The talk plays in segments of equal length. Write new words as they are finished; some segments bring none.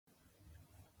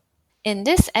In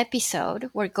this episode,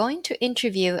 we're going to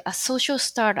interview a social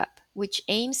startup which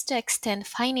aims to extend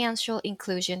financial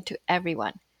inclusion to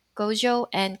everyone, Gojo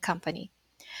and Company.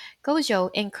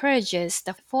 Gojo encourages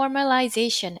the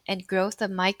formalization and growth of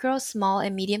micro, small,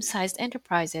 and medium sized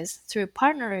enterprises through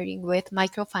partnering with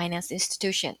microfinance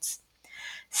institutions.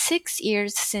 6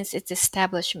 years since its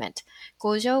establishment,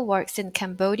 Gojo works in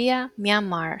Cambodia,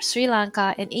 Myanmar, Sri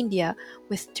Lanka, and India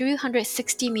with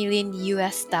 360 million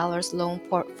US dollars loan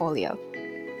portfolio.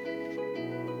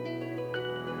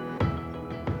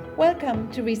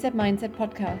 Welcome to Reset Mindset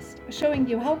Podcast, showing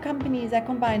you how companies are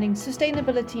combining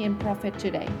sustainability and profit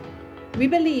today. We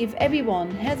believe everyone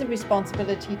has a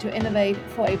responsibility to innovate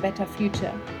for a better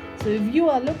future. So if you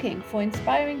are looking for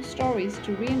inspiring stories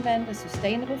to reinvent a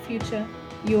sustainable future,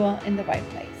 you are in the right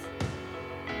place.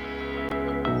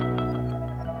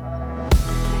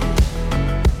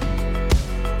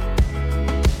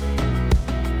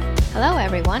 Hello,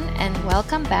 everyone, and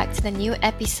welcome back to the new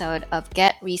episode of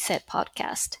Get Reset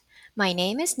Podcast. My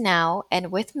name is Now,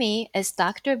 and with me is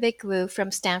Dr. Vic Wu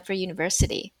from Stanford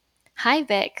University. Hi,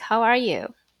 Vic. How are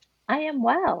you? I am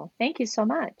well. Thank you so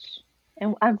much.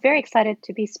 And I'm very excited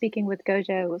to be speaking with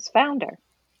Gojo's founder.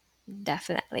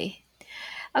 Definitely.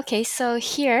 Okay, so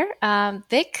here,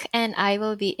 Vic and I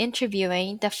will be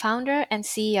interviewing the founder and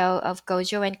CEO of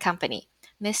Gojo and Company,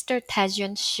 Mr.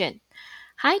 Taejun Shin.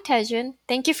 Hi, Taejun.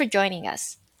 Thank you for joining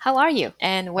us. How are you?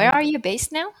 And where are you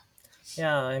based now?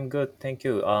 Yeah, I'm good. Thank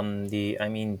you. I'm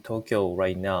in Tokyo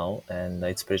right now, and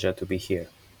it's a pleasure to be here.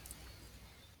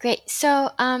 Great. So,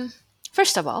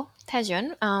 first of all,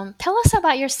 Taejun, tell us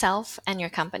about yourself and your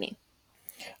company.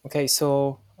 Okay,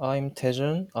 so I'm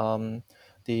Taejun.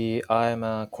 I'm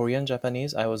a Korean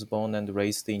Japanese. I was born and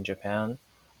raised in Japan.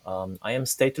 I am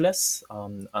stateless.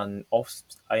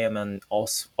 I am an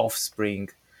offspring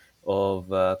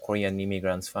of a Korean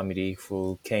immigrants family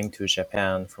who came to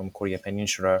Japan from Korea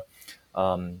Peninsula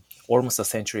almost a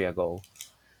century ago.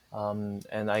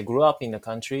 And I grew up in the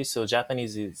country, so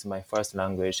Japanese is my first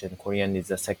language and Korean is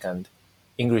the second,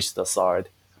 English the third.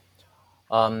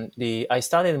 I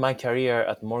started my career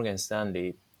at Morgan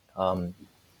Stanley, um,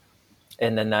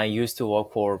 and then I used to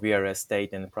work for real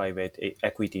estate and private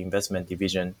equity investment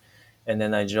division. And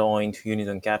then I joined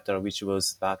Unison Capital, which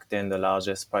was back then the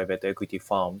largest private equity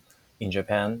firm in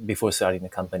Japan before starting the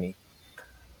company.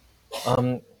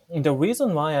 The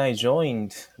reason why I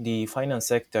joined the finance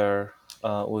sector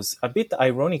was a bit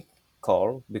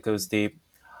ironical because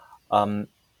when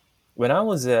I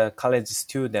was a college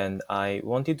student, I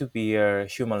wanted to be a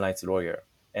human rights lawyer.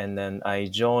 And then I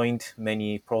joined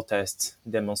many protests,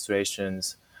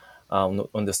 demonstrations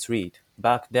on the street.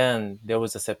 Back then, there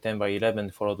was a September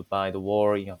 11th, followed by the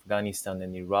war in Afghanistan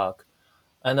and Iraq.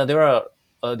 And there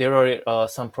are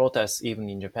some protests even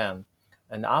in Japan.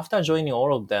 And after joining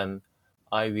all of them,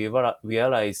 I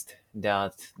realized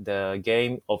that the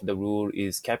game of the rule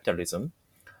is capitalism.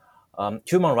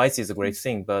 Human rights is a great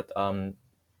thing, but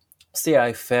still,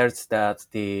 I felt that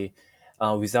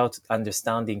without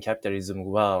understanding capitalism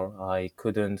well, I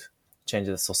couldn't change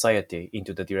the society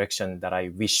into the direction that I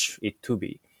wish it to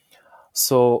be.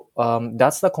 So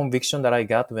that's the conviction that I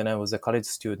got when I was a college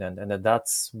student, and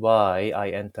that's why I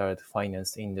entered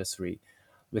finance industry,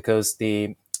 because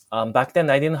back then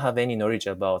I didn't have any knowledge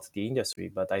about the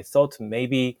industry, but I thought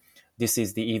maybe this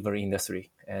is the evil industry,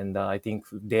 and I think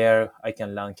there I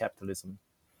can learn capitalism.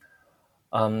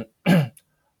 Um,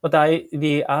 but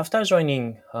after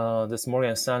joining this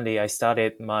Morgan Stanley, I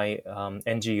started my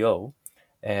NGO,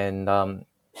 and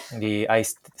I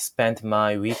spent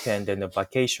my weekend and a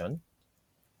vacation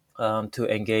to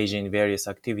engage in various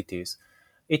activities.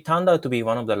 It turned out to be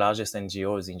one of the largest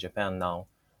NGOs in Japan now.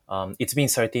 It's been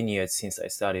 13 years since I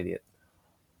started it.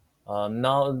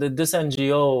 Now, this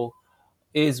NGO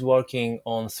is working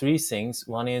on three things.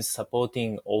 One is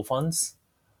supporting orphans,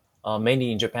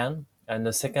 mainly in Japan, and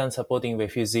the second, supporting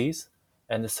refugees,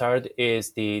 and the third is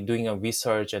doing a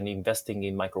research and investing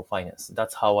in microfinance.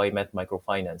 That's how I met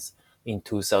microfinance in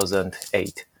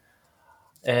 2008.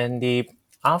 And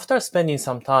after spending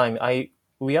some time, I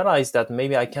realized that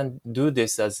maybe I can do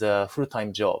this as a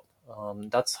full-time job.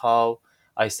 That's how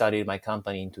I started my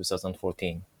company in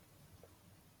 2014.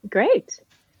 Great.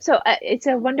 So it's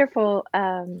a wonderful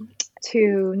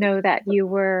to know that you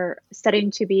were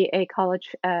studying to be at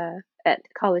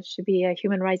college to be a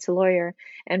human rights lawyer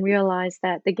and realize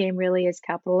that the game really is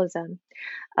capitalism.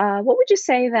 What would you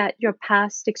say that your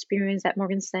past experience at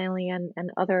Morgan Stanley and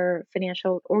other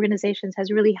financial organizations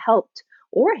has really helped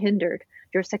or hindered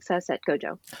your success at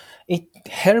Gojo? It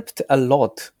helped a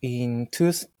lot in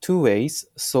two ways.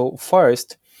 So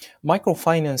first,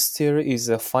 Microfinance still is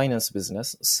a finance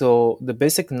business, so the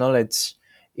basic knowledge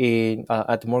in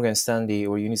at Morgan Stanley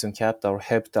or Unison Capital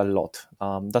helped a lot.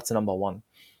 That's number one.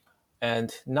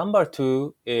 And number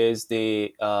two is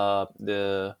the how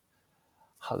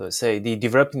do I say, the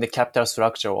developing the capital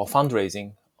structure or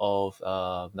fundraising of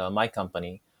my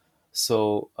company.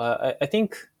 So I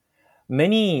think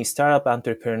many startup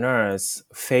entrepreneurs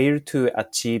fail to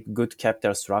achieve good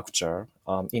capital structure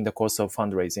in the course of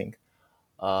fundraising.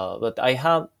 But I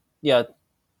have, yeah,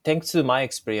 thanks to my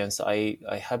experience, I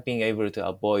have been able to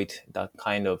avoid that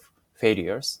kind of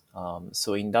failures.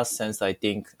 So in that sense, I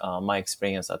think my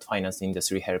experience at finance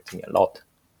industry helped me a lot.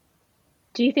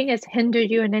 Do you think it's hindered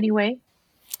you in any way?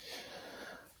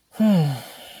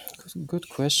 Good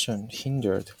question.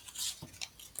 Hindered.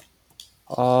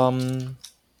 Um,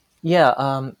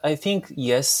 yeah, I think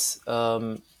yes.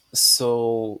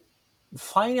 So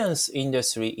finance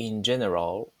industry in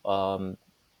general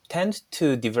tend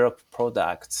to develop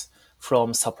products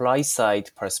from supply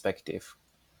side perspective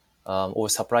or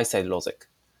supply side logic.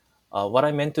 What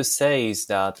I meant to say is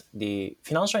that the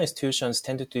financial institutions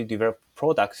tend to develop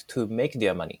products to make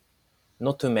their money,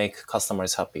 not to make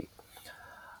customers happy.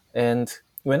 And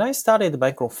when I started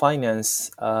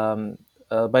microfinance,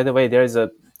 by the way, there is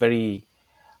a very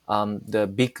the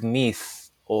big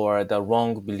myth or the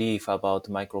wrong belief about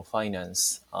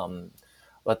microfinance.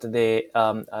 But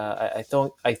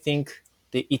I think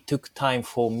that it took time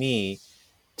for me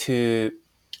to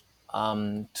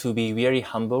be very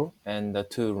humble and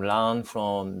to learn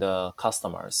from the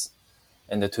customers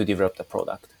and to develop the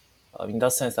product. In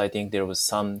that sense, I think there was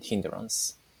some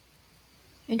hindrance.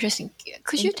 Interesting. Thank you.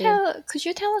 Could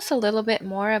you tell us a little bit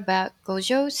more about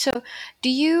Gojo? So, do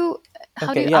you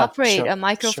how do Okay, you yeah, operate a sure.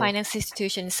 microfinance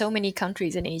institution in so many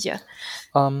countries in Asia?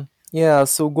 Yeah,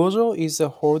 so Gojo is a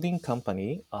holding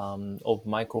company of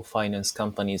microfinance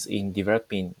companies in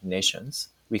developing nations.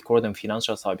 We call them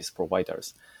financial service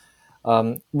providers.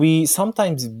 We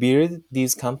sometimes build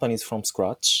these companies from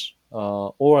scratch,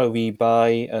 or we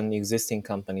buy an existing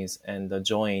companies and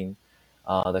join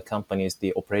the companies,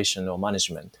 the operation or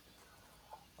management.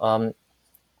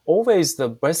 Always the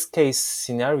best case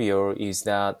scenario is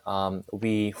that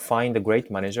we find the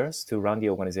great managers to run the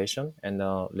organization and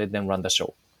let them run the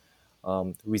show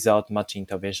without much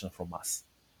intervention from us.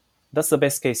 That's the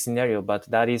best case scenario, but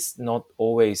that is not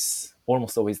always,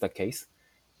 almost always the case.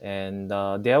 And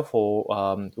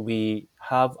therefore, we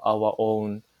have our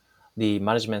own the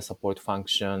management support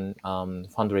function,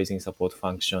 fundraising support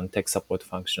function, tech support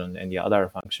function, and the other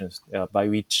functions by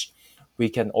which we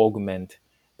can augment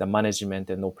the management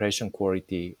and operation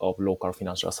quality of local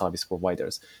financial service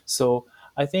providers. So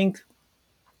I think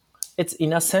it's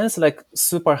in a sense like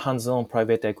super hands-on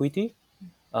private equity,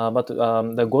 but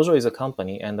the Gojo is a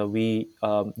company, and we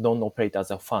don't operate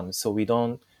as a fund, so we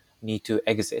don't need to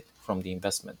exit from the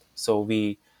investment. So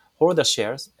we hold the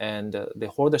shares, and they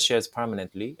hold the shares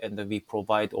permanently, and we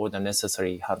provide all the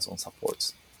necessary hands-on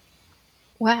supports.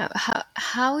 Wow.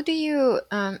 How do you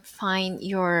find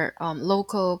your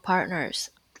local partners?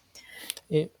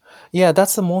 Yeah, yeah,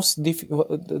 that's the most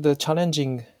the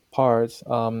challenging part.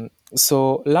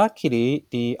 So luckily,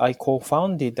 the I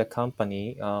co-founded the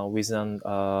company with an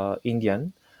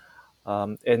Indian,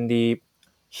 and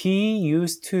he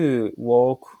used to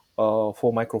work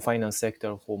for microfinance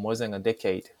sector for more than a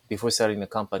decade before starting the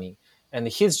company, and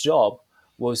his job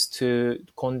was to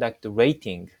conduct the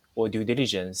rating or due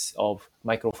diligence of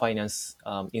microfinance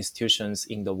institutions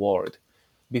in the world.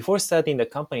 Before starting the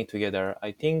company together,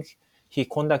 I think he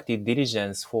conducted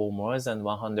diligence for more than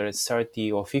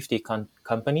 130 or 50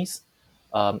 companies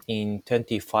in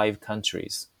 25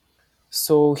 countries.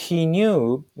 So he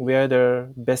knew where the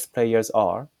best players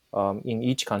are in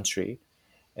each country,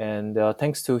 and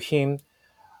thanks to him,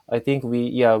 I think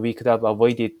we could have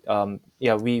avoided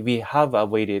we have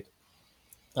avoided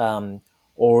um,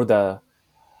 all the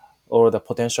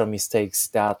potential mistakes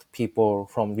that people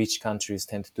from rich countries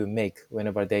tend to make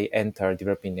whenever they enter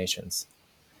developing nations.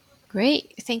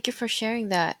 Great. Thank you for sharing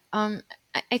that.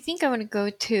 I think I want to go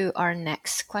to our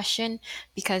next question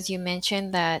because you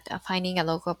mentioned that finding a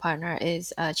local partner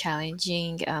is a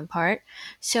challenging part.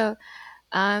 So,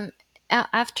 um,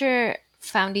 after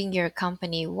founding your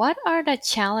company, what are the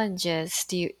challenges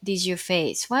did you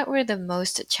face? What were the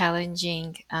most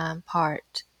challenging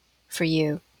part for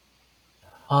you?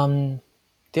 Um,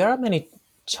 there are many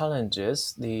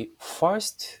challenges. The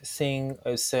first thing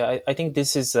I say, I think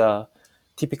this is a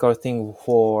typical thing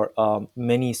for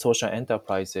many social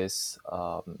enterprises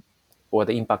or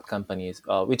the impact companies,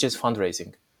 which is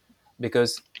fundraising,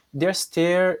 because there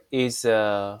still is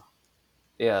the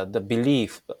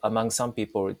belief among some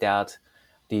people that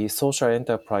the social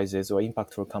enterprises or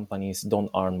impactful companies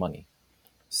don't earn money.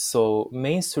 So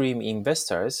mainstream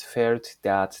investors felt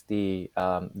that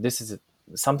this is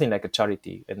something like a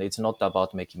charity and it's not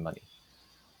about making money.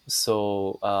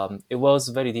 So it was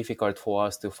very difficult for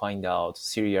us to find out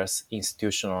serious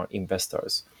institutional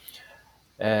investors.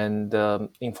 And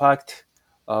in fact,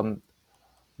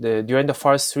 during the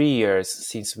first 3 years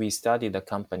since we started the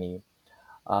company,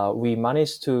 we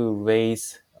managed to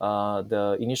raise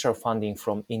the initial funding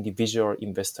from individual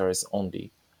investors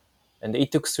only. And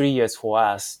it took 3 years for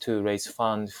us to raise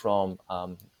funds from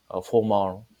a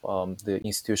formal the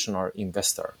institutional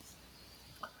investor.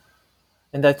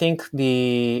 And I think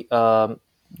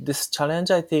this challenge,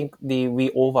 I think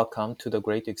we overcome to the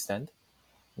great extent.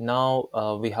 Now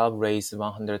we have raised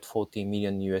 140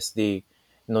 million USD,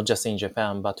 not just in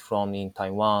Japan, but from in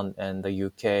Taiwan and the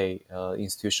UK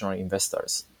institutional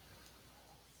investors.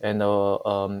 And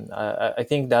I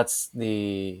think that's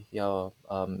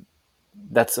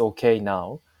that's okay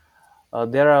now.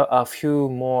 There are a few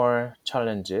more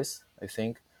challenges, I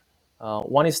think.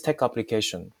 One is tech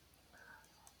application.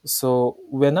 So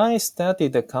when I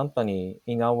started the company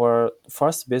in our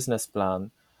first business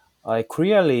plan, I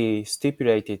clearly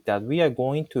stipulated that we are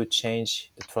going to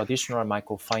change the traditional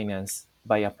microfinance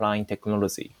by applying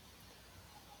technology.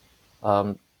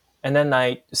 And then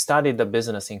I started the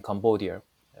business in Cambodia.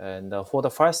 And for the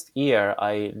first year,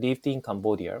 I lived in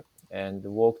Cambodia and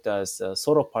worked as a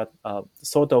sort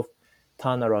of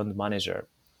turnaround manager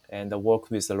and worked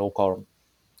with the local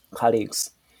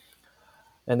colleagues.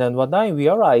 And then what I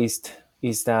realized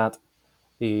is that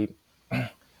the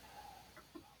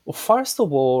first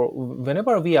of all,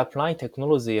 whenever we apply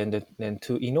technology and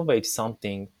to innovate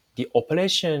something, the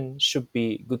operation should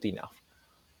be good enough.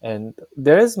 And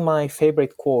there is my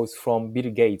favorite quote from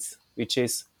Bill Gates, which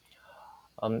is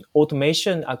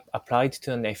automation applied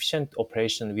to an efficient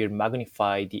operation will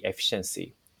magnify the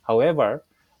efficiency. However,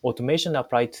 automation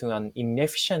applied to an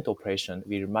inefficient operation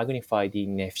will magnify the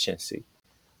inefficiency.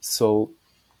 So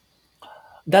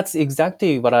that's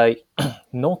exactly what I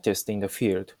noticed in the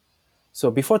field. So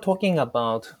before talking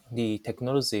about the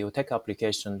technology or tech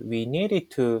application, we needed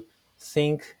to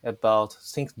think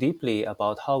deeply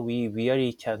about how we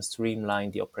really can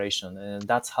streamline the operation, and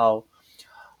that's how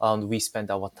we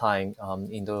spent our time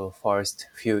in the first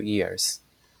few years.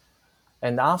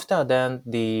 And after then,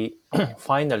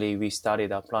 finally we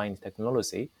started applying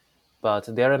technology,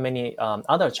 but there are many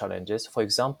other challenges. For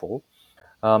example,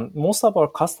 most of our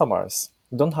customers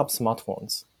don't have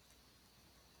smartphones.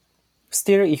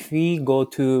 Still, if we go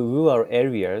to rural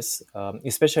areas,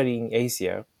 especially in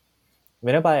Asia,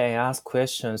 whenever I ask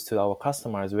questions to our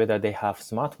customers whether they have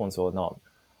smartphones or not,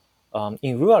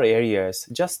 in rural areas,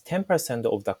 just 10%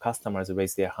 of the customers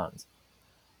raise their hands.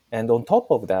 And on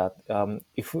top of that,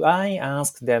 if I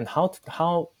ask them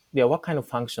what kind of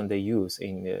function they use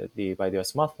by their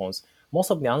smartphones,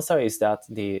 most of the answer is that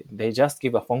they just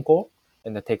give a phone call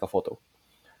and they take a photo.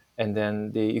 And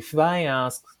then if I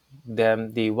ask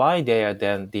them why they are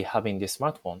then having the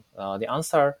smartphone, the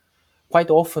answer quite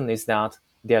often is that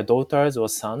their daughters or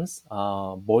sons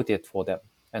bought it for them,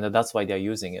 and that's why they're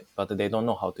using it, but they don't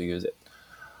know how to use it.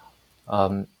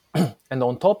 And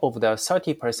on top of that,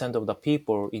 30% of the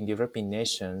people in developing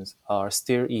nations are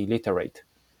still illiterate.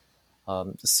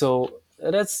 So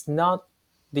that's not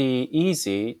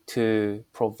easy to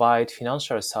provide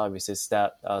financial services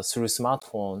that through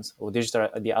smartphones or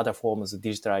the other forms of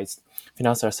digitalized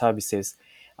financial services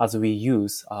as we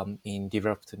use in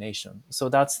developed nations. So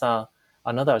that's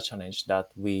another challenge that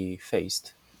we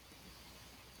faced.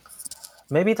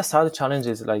 Maybe the third challenge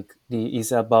is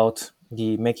is about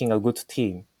making a good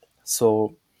team.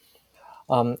 So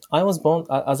I was born,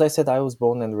 as I said, I was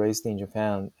born and raised in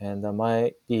Japan, and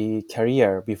my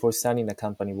career before starting the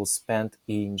company was spent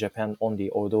in Japan only.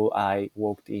 Although I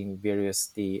worked in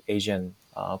various Asian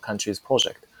countries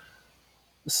project.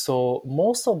 So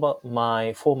most of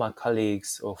my former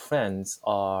colleagues or friends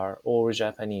are all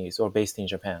Japanese or based in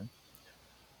Japan.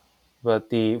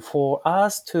 But for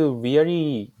us to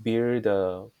really build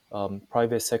a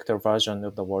private sector version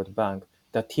of the World Bank,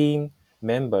 the team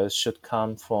members should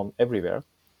come from everywhere.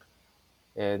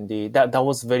 And that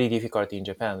was very difficult in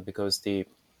Japan because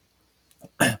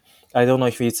I don't know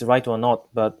if it's right or not,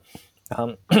 but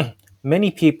um,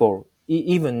 many people,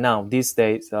 even now these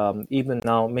days, even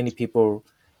now many people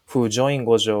who join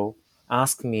Gojo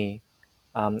ask me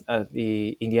at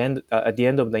the end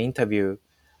of the interview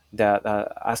that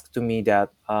asked to me that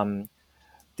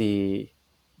the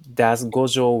does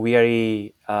Gojo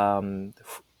really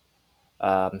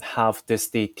have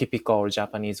the typical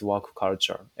Japanese work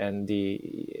culture, and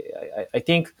I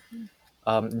think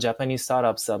Japanese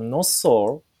startups are not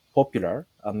so popular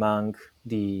among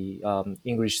the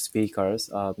English speakers,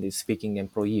 the speaking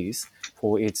employees,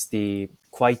 for its the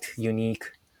quite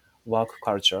unique work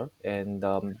culture, and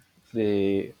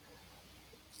the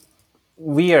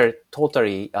we are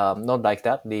totally not like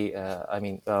that. We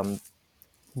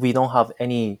don't have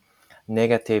any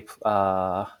negative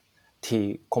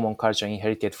the common culture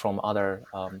inherited from other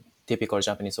typical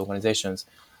Japanese organizations.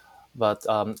 But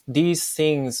these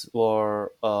things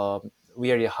were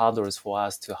really hurdles for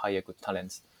us to hire good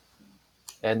talents.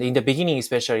 And in the beginning,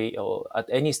 especially at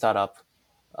any startup,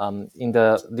 in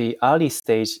the early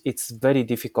stage, it's very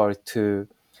difficult to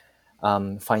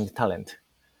find talent.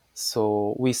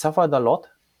 So we suffered a lot,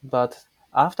 but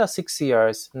after 6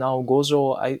 years, now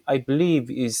Gojo, I believe,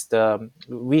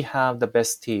 we have the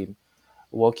best team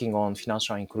working on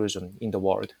financial inclusion in the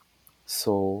world.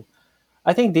 So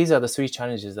I think these are the three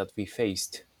challenges that we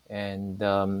faced, and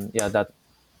yeah, that.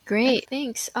 Great,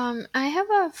 thanks. I have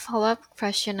a follow-up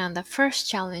question on the first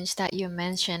challenge that you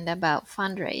mentioned about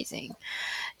fundraising.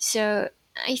 So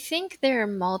I think there are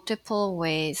multiple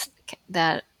ways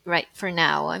that, right for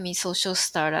now, I mean, social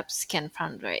startups can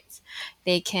fundraise.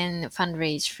 They can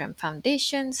fundraise from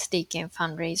foundations, they can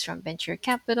fundraise from venture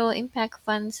capital, impact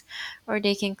funds, or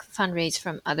they can fundraise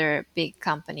from other big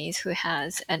companies who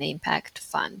has an impact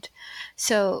fund.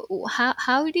 So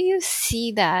how do you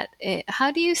see that? How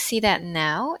do you see that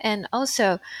now? And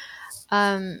also,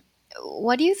 um,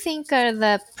 what do you think are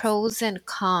the pros and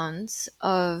cons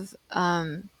of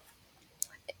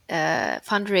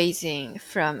fundraising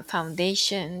from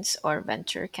foundations or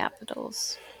venture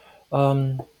capitals?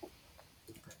 Um,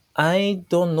 I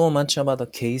don't know much about the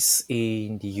case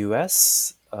in the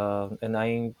US, and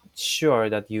I'm sure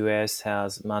that US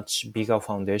has much bigger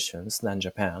foundations than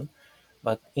Japan.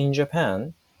 But in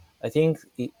Japan, I think,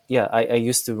 yeah, I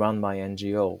used to run my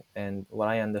NGO, and what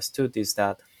I understood is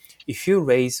that if you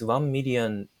raise 1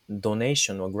 million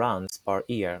donation or grants per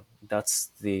year,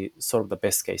 that's the sort of the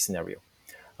best case scenario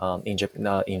in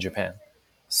Japan.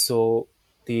 So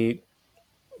the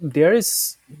there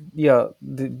is yeah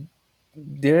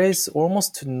there is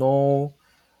almost no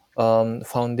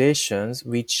foundations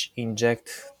which inject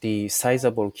the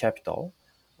sizable capital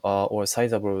or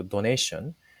sizable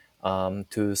donation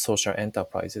to social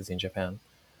enterprises in Japan.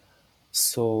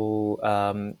 So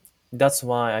that's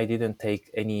why I didn't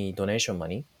take any donation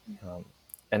money. Um,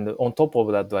 and on top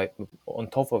of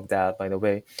that, by the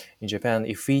way, in Japan,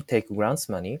 if we take grants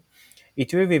money,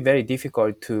 it will be very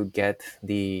difficult to get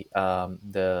the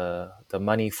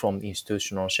money from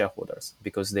institutional shareholders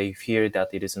because they fear that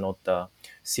it is not a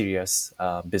serious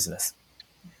business.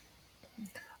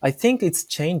 I think it's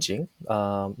changing.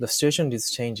 The situation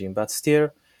is changing, but still,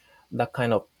 that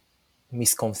kind of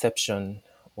misconception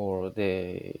or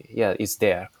is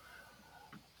there.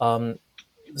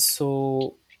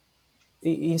 So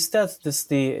instead,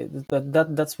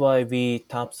 that's why we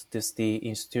tapped the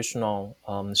institutional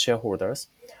shareholders.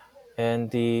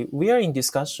 And we are in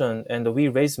discussion, and we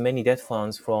raise many debt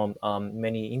funds from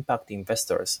many impact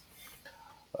investors.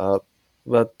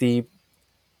 But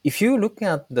if you look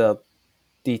at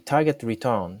the target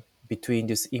return between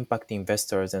these impact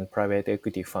investors and private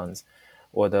equity funds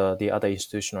or the other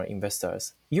institutional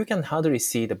investors, you can hardly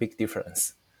see the big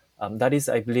difference. That is,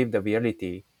 I believe, the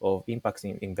reality of impact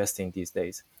investing these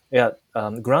days. Yeah,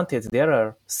 granted, there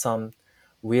are some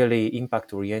really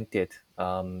impact-oriented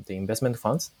the investment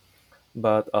funds,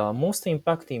 but most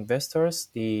impact investors,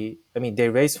 they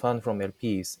raise fund from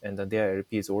LPs, and their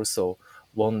LPs also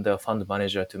want the fund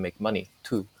manager to make money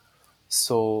too.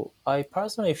 So I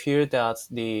personally feel that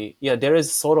there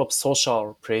is sort of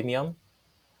social premium.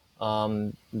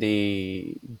 That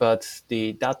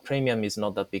premium is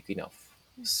not that big enough.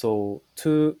 So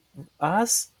to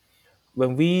us,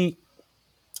 when we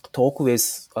talk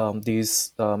with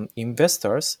these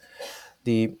investors,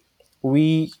 the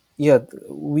we yeah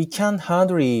we can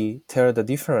hardly tell the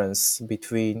difference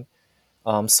between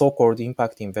so-called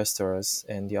impact investors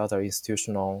and the other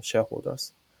institutional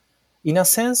shareholders. In a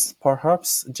sense,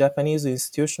 perhaps Japanese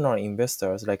institutional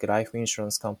investors like life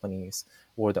insurance companies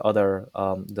or the other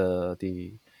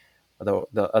the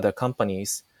other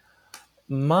companies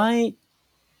might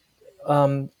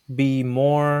be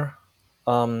more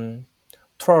um,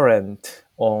 tolerant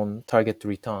on target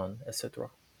return, etc.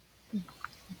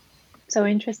 So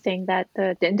interesting that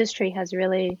the industry has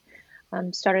really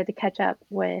started to catch up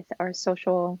with our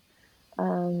social,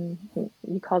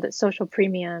 you called it social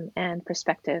premium and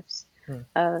perspectives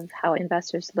of how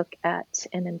investors look at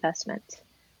an investment.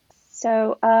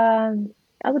 So I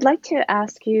would like to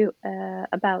ask you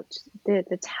about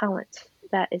the talent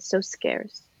that is so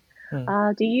scarce.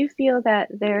 Do you feel that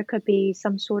there could be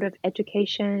some sort of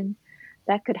education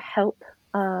that could help,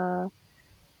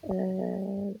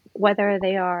 whether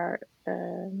they are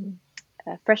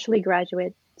freshly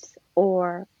graduates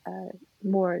or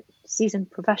more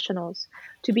seasoned professionals,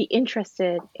 to be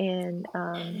interested in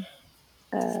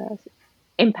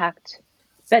impact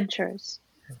ventures?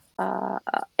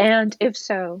 And if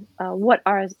so, what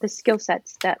are the skill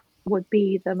sets that would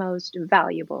be the most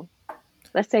valuable?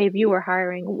 Let's say if you were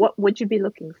hiring, what would you be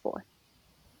looking for?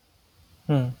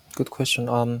 Good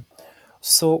question.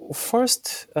 So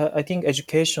first, I think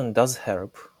education does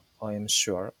help. I am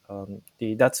sure.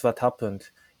 That's what happened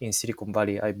in Silicon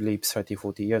Valley, I believe, 30,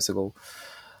 40 years ago.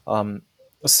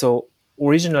 So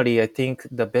originally, I think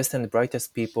the best and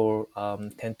brightest people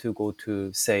tend to go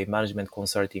to, say, management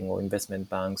consulting or investment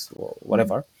banks or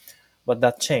whatever. But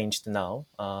that changed now.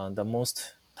 The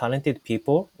most talented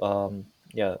people,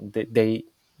 yeah,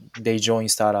 they join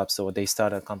startups or they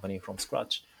start a company from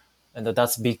scratch, and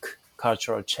that's big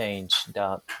cultural change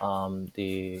that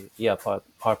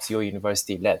perhaps your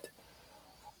university led.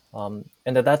 And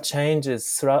that change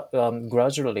is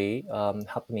gradually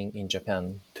happening in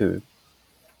Japan too.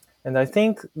 And I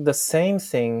think the same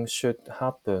thing should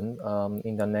happen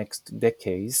in the next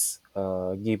decades,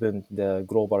 given the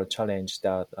global challenge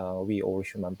that we all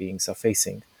human beings are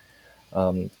facing.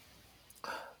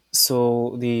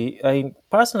 So I'm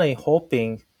personally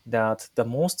hoping that the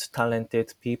most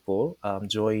talented people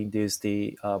join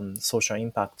the social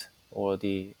impact or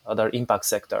the other impact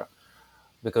sector,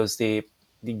 because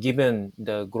given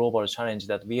the global challenge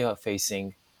that we are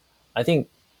facing, I think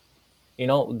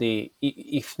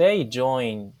if they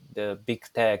join the big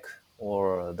tech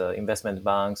or the investment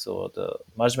banks or the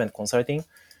management consulting,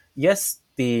 yes,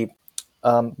 they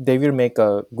will make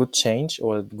a good change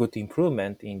or good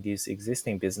improvement in this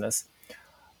existing business.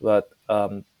 But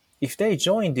if they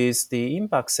join the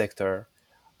impact sector,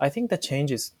 I think the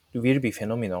changes will be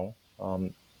phenomenal.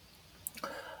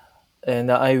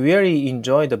 And I really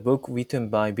enjoyed the book written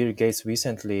by Bill Gates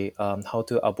recently, How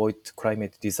to Avoid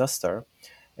Climate Disaster.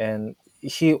 And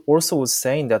he also was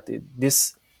saying that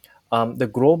the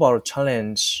global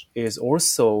challenge is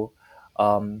also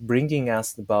bringing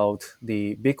us about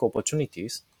the big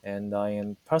opportunities. And I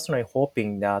am personally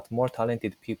hoping that more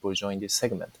talented people join this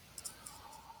segment.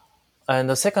 And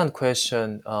the second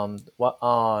question, what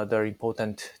are the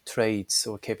important traits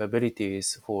or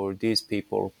capabilities for these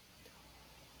people?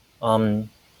 Um,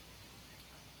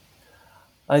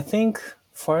 I think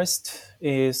first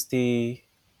is the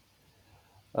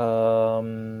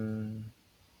um,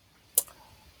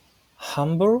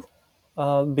 humble,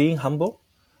 being humble,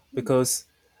 because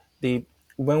the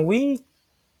when we,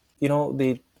 you know,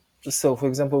 the so for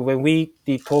example, when we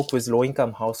talk with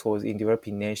low-income households in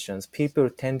developing nations, people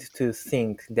tend to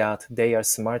think that they are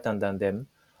smarter than them,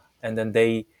 and then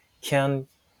they can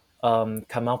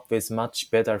come up with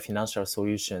much better financial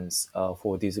solutions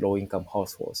for these low-income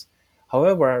households.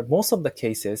 However, most of the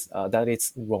cases that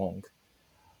it's wrong,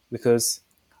 because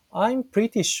I'm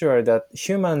pretty sure that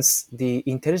humans, the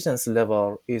intelligence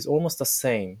level is almost the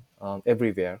same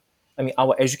everywhere. I mean,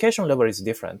 our education level is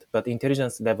different, but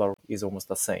intelligence level is almost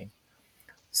the same.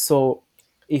 So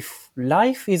if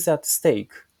life is at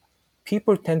stake,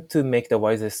 people tend to make the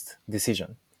wisest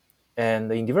decision.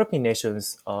 And in developing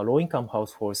nations, low-income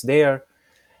households, I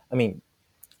mean,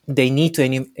 they need to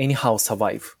anyhow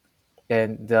survive,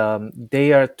 and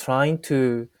they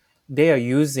are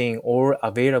using all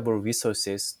available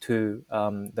resources to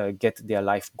get their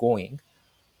life going.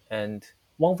 And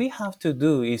what we have to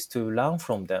do is to learn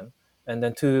from them, and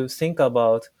then to think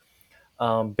about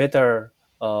better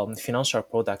financial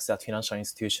products that financial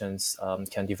institutions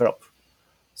can develop.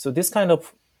 So this kind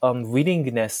of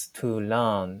willingness to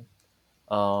learn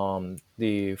from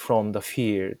the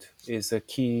field is a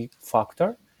key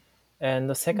factor. And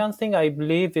the second thing I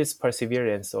believe is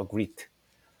perseverance or grit.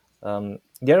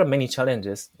 There are many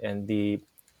challenges, and the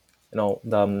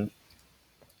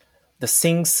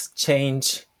things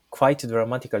change quite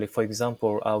dramatically. For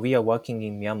example, we are working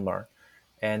in Myanmar,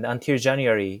 and until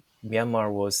January,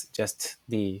 Myanmar was just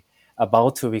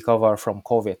about to recover from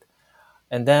COVID.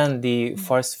 And then the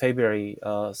first February,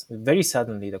 very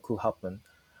suddenly the coup happened,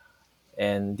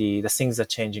 and the things are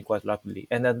changing quite rapidly.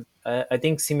 And then I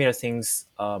think similar things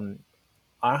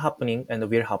are happening and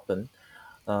will happen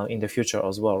in the future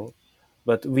as well.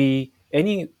 But we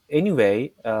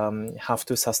anyway have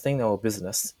to sustain our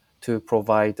business to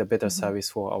provide a better service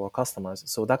for our customers.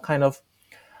 So that kind of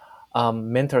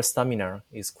mental stamina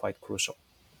is quite crucial.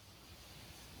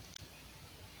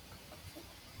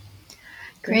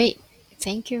 Great.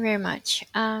 Thank you very much.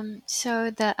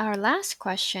 Our last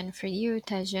question for you,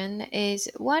 Tejun, is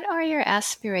what are your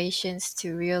aspirations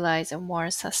to realize a more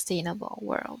sustainable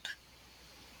world?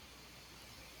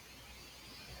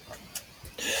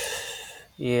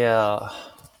 Yeah.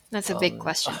 That's a big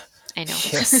question. I know.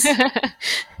 Yes.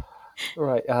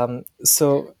 Right.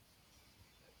 So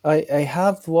I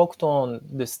have worked on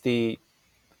the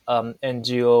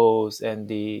NGOs and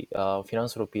the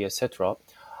philanthropy, etc.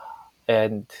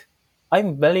 And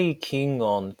I'm very keen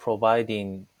on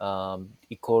providing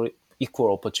equal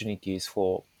opportunities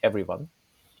for everyone.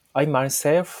 I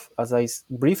myself, as I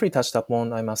briefly touched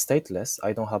upon, I'm a stateless.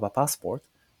 I don't have a passport,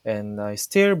 and I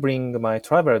still bring my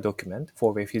travel document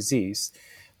for refugees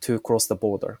to cross the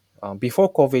border.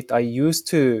 Before COVID, I used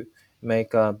to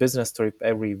make a business trip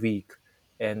every week,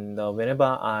 and whenever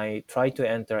I try to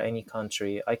enter any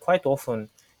country, I quite often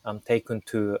am taken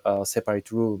to a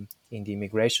separate room in the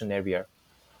immigration area.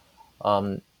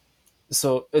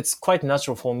 So it's quite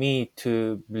natural for me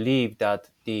to believe that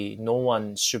the no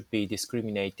one should be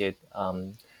discriminated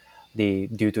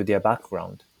due to their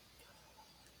background.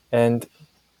 And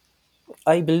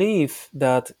I believe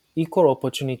that equal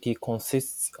opportunity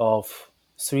consists of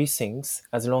three things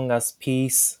as long as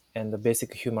peace and the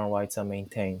basic human rights are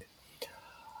maintained.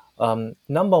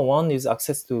 Number one is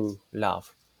access to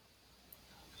love.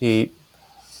 The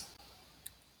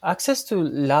access to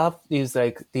love is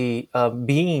like the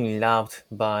being loved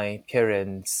by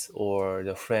parents or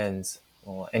the friends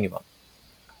or anyone.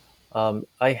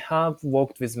 I have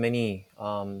worked with many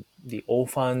the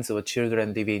orphans or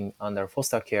children living under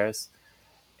foster cares,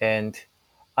 and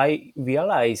I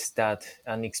realized that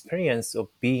an experience of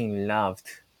being loved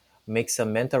makes a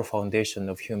mental foundation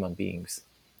of human beings,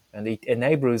 and it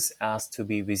enables us to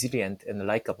be resilient and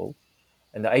likable.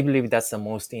 And I believe that's the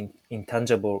most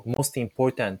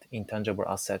important intangible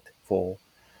asset for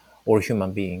all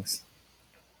human beings.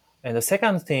 And the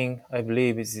second thing I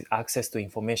believe is access to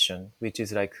information, which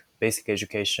is like basic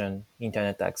education,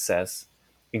 internet access,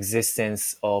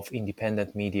 existence of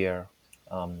independent media,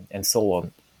 and so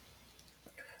on.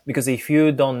 Because if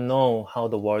you don't know how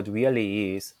the world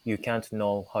really is, you can't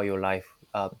know how your life,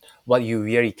 what you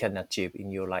really can achieve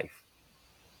in your life.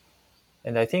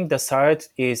 And I think the third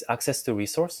is access to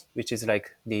resource, which is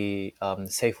like the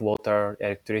safe water,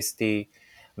 electricity,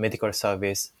 medical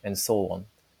service, and so on.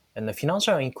 And the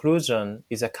financial inclusion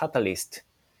is a catalyst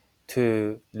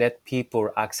to let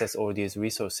people access all these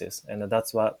resources. And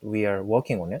that's what we are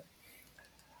working on it.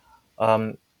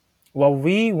 What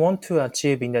we want to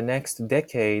achieve in the next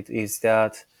decade is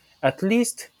that at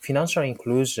least financial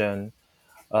inclusion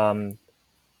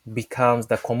becomes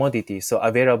the commodity, so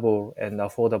available and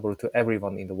affordable to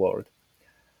everyone in the world.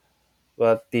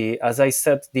 But as I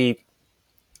said,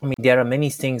 there are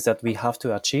many things that we have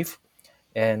to achieve,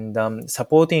 and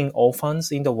supporting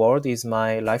orphans in the world is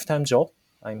my lifetime job.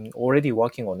 I'm already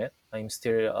working on it. I'm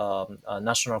still a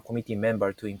national committee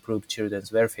member to improve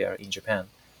children's welfare in Japan,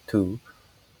 too.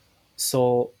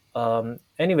 So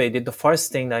anyway, the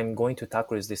first thing I'm going to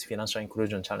tackle is this financial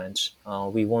inclusion challenge.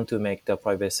 We want to make the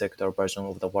private sector version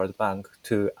of the World Bank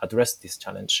to address this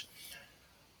challenge.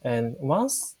 And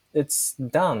once it's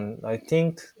done, I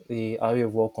think I will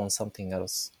work on something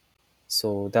else.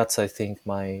 So that's, I think,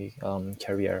 my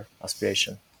career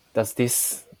aspiration. Does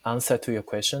this answer to your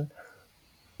question?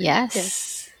 Yes.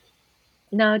 Yes.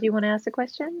 Now, do you want to ask a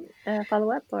question,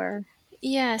 follow up, or?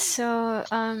 Yeah,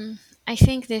 I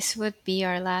think this would be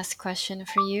our last question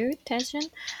for you, Tejun.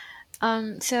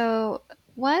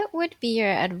 What would be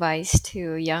your advice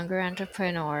to younger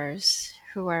entrepreneurs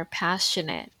who are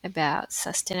passionate about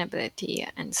sustainability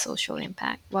and social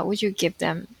impact? What would you give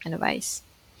them advice?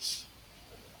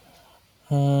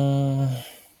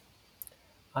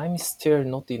 I'm still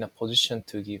not in a position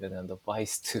to give an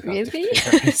advice to Really?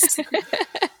 entrepreneurs.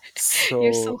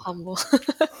 You're so So humble.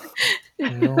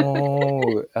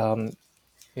 no,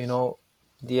 you know,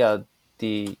 yeah,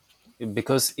 the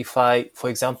because if I, for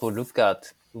example, look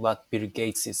at what Bill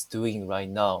Gates is doing right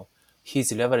now,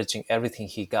 he's leveraging everything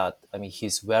he got. I mean,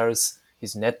 his wealth,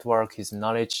 his network, his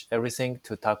knowledge, everything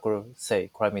to tackle, say,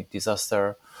 climate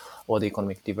disaster or the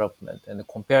economic development. And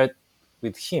compared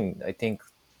with him, I think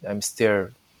I'm still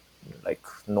like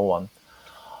no one.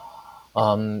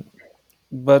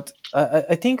 But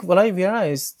I think what I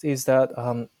realized is that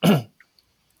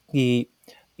the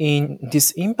in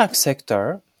this impact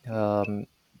sector,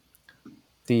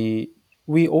 the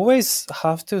we always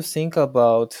have to think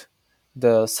about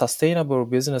the sustainable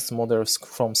business models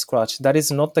from scratch. That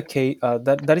is not the case.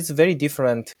 That is very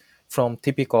different from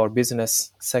typical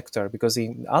business sector, because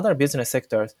in other business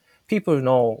sectors, people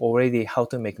know already how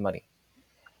to make money.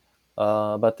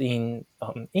 But in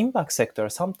impact sector,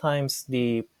 sometimes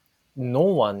no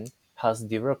one has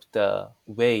developed the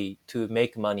way to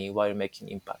make money while making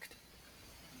impact.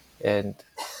 And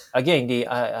again,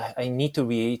 I need to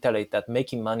reiterate that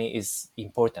making money is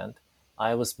important.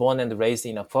 I was born and raised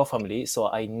in a poor family, so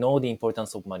I know the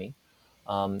importance of money.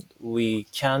 We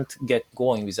can't get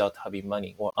going without having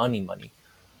money or earning money.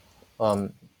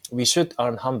 We should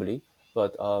earn humbly,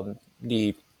 but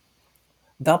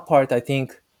that part, I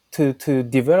think, to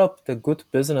develop the good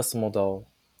business model,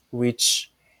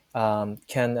 which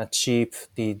can achieve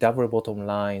the double bottom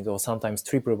lines or sometimes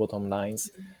triple bottom lines,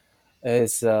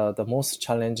 is the most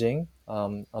challenging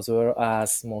as well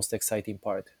as most exciting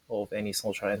part of any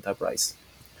social enterprise.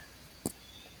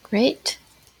 Great.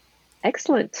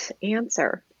 Excellent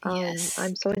answer. Yes.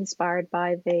 I'm so inspired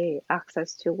by the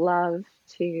access to love,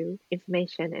 to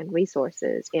information and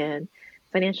resources, and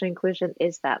financial inclusion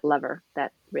is that lever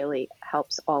that really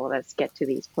helps all of us get to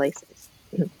these places.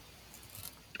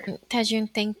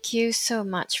 Taejun, thank you so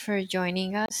much for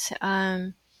joining us.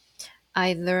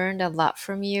 I learned a lot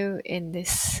from you in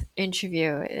this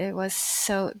interview. It was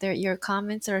your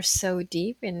comments are so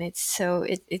deep, and it's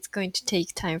going to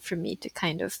take time for me to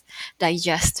kind of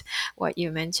digest what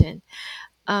you mentioned.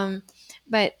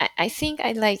 But I think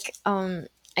I like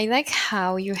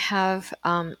how you have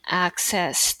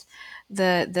accessed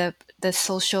the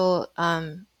social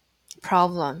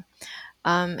problem,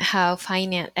 how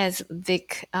finance, as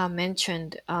Vic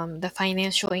mentioned, the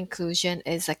financial inclusion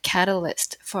is a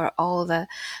catalyst for all the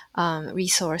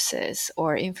resources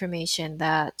or information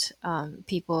that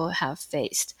people have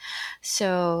faced.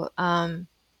 So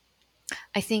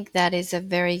I think that is a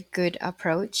very good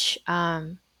approach.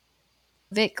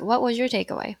 Vic, what was your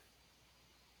takeaway?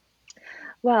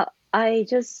 Well, I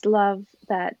just love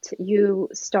that you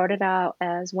started out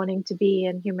as wanting to be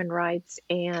in human rights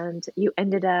and you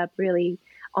ended up really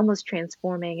almost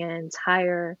transforming an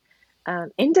entire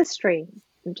industry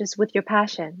just with your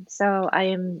passion. So I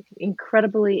am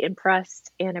incredibly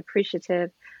impressed and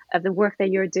appreciative of the work that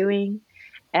you're doing.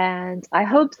 And I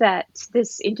hope that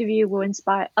this interview will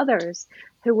inspire others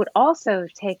who would also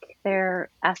take their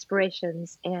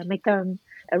aspirations and make them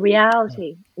a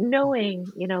reality, knowing,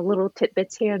 little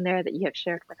tidbits here and there that you have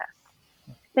shared with us.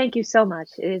 Thank you so much.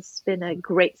 It's been a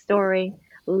great story.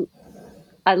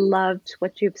 I loved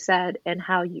what you've said and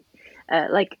how you,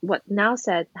 like what Now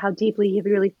said, how deeply you've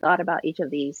really thought about each of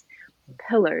these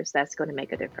pillars that's going to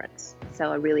make a difference.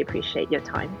 So I really appreciate your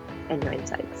time and your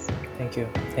insights. Thank you.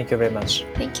 Thank you very much.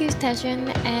 Thank you,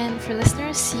 Taejun. And for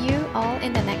listeners, see you all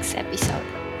in the next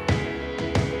episode.